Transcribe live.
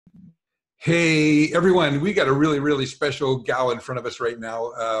Hey, everyone, we got a really, really special gal in front of us right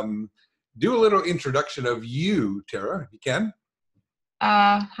now. Do a little introduction of you, Tara, if you can.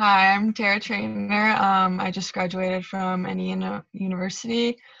 Hi, I'm Tara Trainer. I just graduated from Indiana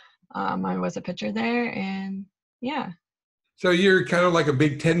University. I was a pitcher there, and yeah. So you're kind of like a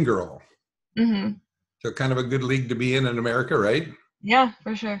Big Ten girl. hmm So kind of a good league to be in America, right? Yeah,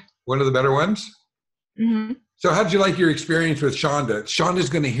 for sure. One of the better ones. hmm So how did you like your experience with Shonda? Shonda's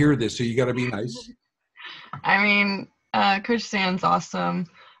going to hear this, so you got to be nice. I mean, Coach Sand's awesome.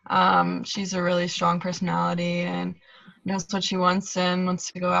 She's a really strong personality and knows what she wants and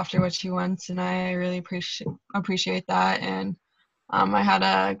wants to go after what she wants, and I really appreciate that. And I had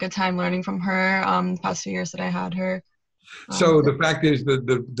a good time learning from her the past few years that I had her. So the fact is that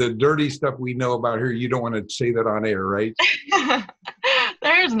the dirty stuff we know about her, you don't want to say that on air, right?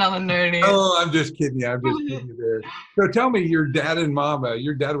 There's nothing nerdy. Oh, I'm just kidding you. I'm just kidding you there. So tell me, your dad and mama,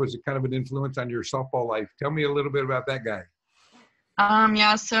 your dad was a kind of an influence on your softball life. Tell me a little bit about that guy.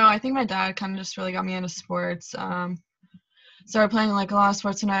 Yeah, so I think my dad kind of just really got me into sports. Started playing like a lot of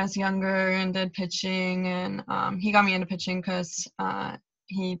sports when I was younger and did pitching, and he got me into pitching because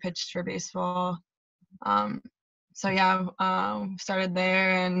he pitched for baseball. Um, so yeah, started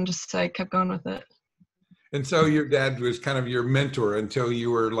there and just like kept going with it. And so your dad was kind of your mentor until you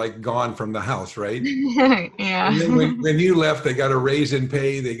were like gone from the house, right? Yeah. And then when you left, they got a raise in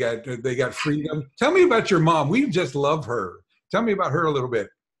pay. They got freedom. Tell me about your mom. We just love her. Tell me about her a little bit.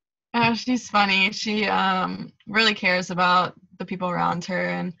 She's funny. She really cares about the people around her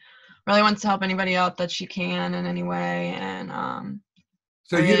and really wants to help anybody out that she can in any way. And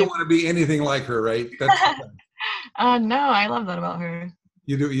So I you don't really, want to be anything like her, right? That's no, I love that about her.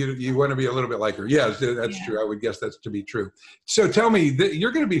 you do. You want to be a little bit like her. Yes, that's Yeah. true. I would guess that's to be true. So tell me,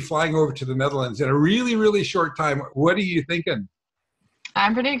 you're going to be flying over to the Netherlands in a really, really short time. What are you thinking?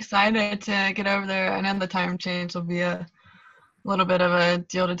 I'm pretty excited to get over there. I know the time change will be a little bit of a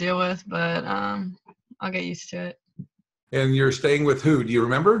deal to deal with, but I'll get used to it. And you're staying with who? Do you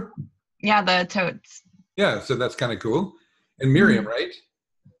remember? Yeah, the totes. Yeah, so that's kind of cool. And Miriam, hmm right?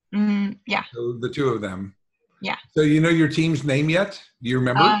 Yeah, So the two of them. yeah. So you know your team's name yet? Do you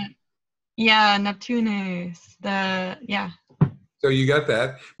remember? Uh, yeah, Neptunus. Yeah. So you got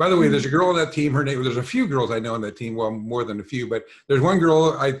that. By the way, Mhm. there's a girl on that team. Her name. There's a few girls I know on that team. Well, more than a few, but there's one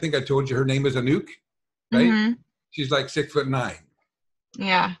girl. I think I told you her name is Anouk, right? Mhm. She's like 6'9".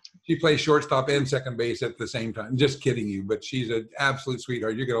 Yeah. She plays shortstop and second base at the same time. Just kidding you, but she's an absolute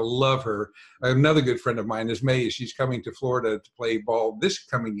sweetheart. You're going to love her. Another good friend of mine is May. She's coming to Florida to play ball this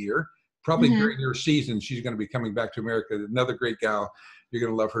coming year. Probably Mhm. during your season, she's going to be coming back to America. Another great gal. You're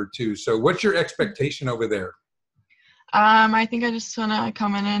going to love her too. So, what's your expectation over there? I think I just want to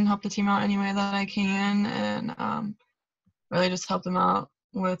come in and help the team out any way that I can, and really just help them out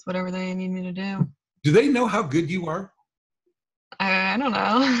with whatever they need me to do. Do they know how good you are? I don't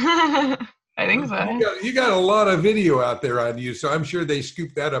know. I think You so. got a lot of video out there on you, so I'm sure they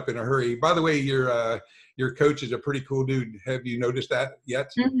scooped that up in a hurry. By the way, your coach is a pretty cool dude. Have you noticed that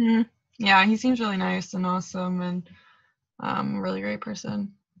yet? Yeah, he seems really nice and awesome, and a really great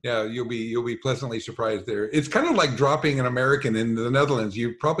person. Yeah, you'll be pleasantly surprised there. It's kind of like dropping an American in the Netherlands.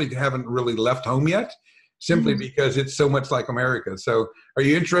 You probably haven't really left home yet, simply hmm because it's so much like America. So, are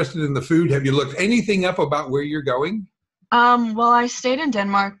you interested in the food? Have you looked anything up about where you're going? Well, I stayed in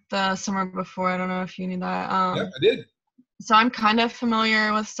Denmark the summer before. I don't know if you knew that. Yeah, I did. So I'm kind of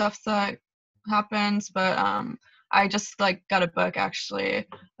familiar with stuff that happens, but I just like got a book actually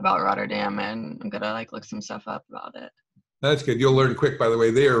about Rotterdam, and I'm gonna like look some stuff up about it. That's good. You'll learn quick, by the way.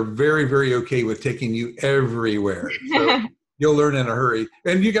 They are very, very okay with taking you everywhere. So you'll learn in a hurry.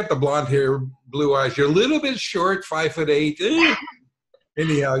 And you got the blonde hair, blue eyes. You're a little bit short, 5'8".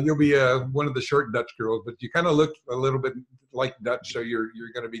 Anyhow, you'll be one of the short Dutch girls, but you kind of look a little bit like Dutch, so you're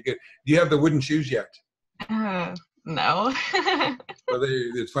going to be good. Do you have the wooden shoes yet? No. Well,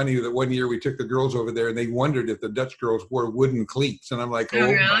 it's funny that one year we took the girls over there, and they wondered if the Dutch girls wore wooden cleats, and I'm like, Oh,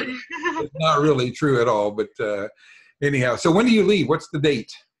 oh my, really? it's not really true at all. But anyhow, so when do you leave? What's the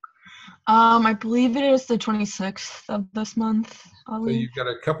date? I believe it is the 26th of this month. I'll So leave. you've got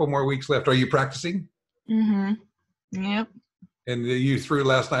a couple more weeks left. Are you practicing? Mhm. Yep. And you threw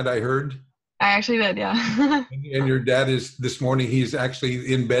last night, I heard. I actually did, yeah. And your dad is this morning. He's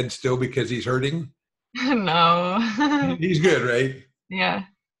actually in bed still because he's hurting. No. He's good, right? Yeah.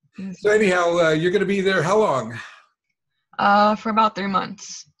 So anyhow, you're going to be there how long? For about 3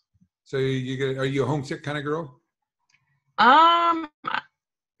 months. So are you a homesick kind of girl? Um,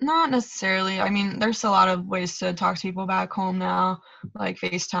 Not necessarily. I mean, there's a lot of ways to talk to people back home now, like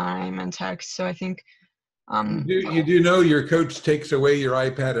FaceTime and text. So I think You do know your coach takes away your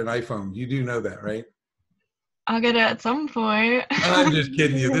iPad and iPhone. You do know that, right? I'll get it at some point. I'm just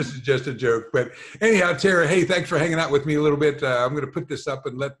kidding you. This is just a joke. But anyhow, Tara, hey, thanks for hanging out with me a little bit. I'm going to put this up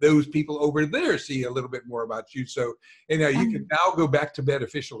and let those people over there see a little bit more about you. So anyhow, you can now go back to bed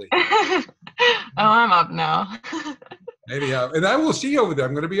officially. Oh, I'm up now. Anyhow, and I will see you over there.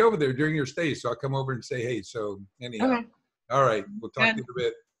 I'm going to be over there during your stay, so I'll come over and say hey. So anyhow, Okay. All right. We'll talk to you in a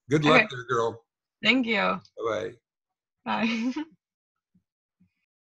bit. Good luck there, girl. Thank you. Bye-bye. Bye.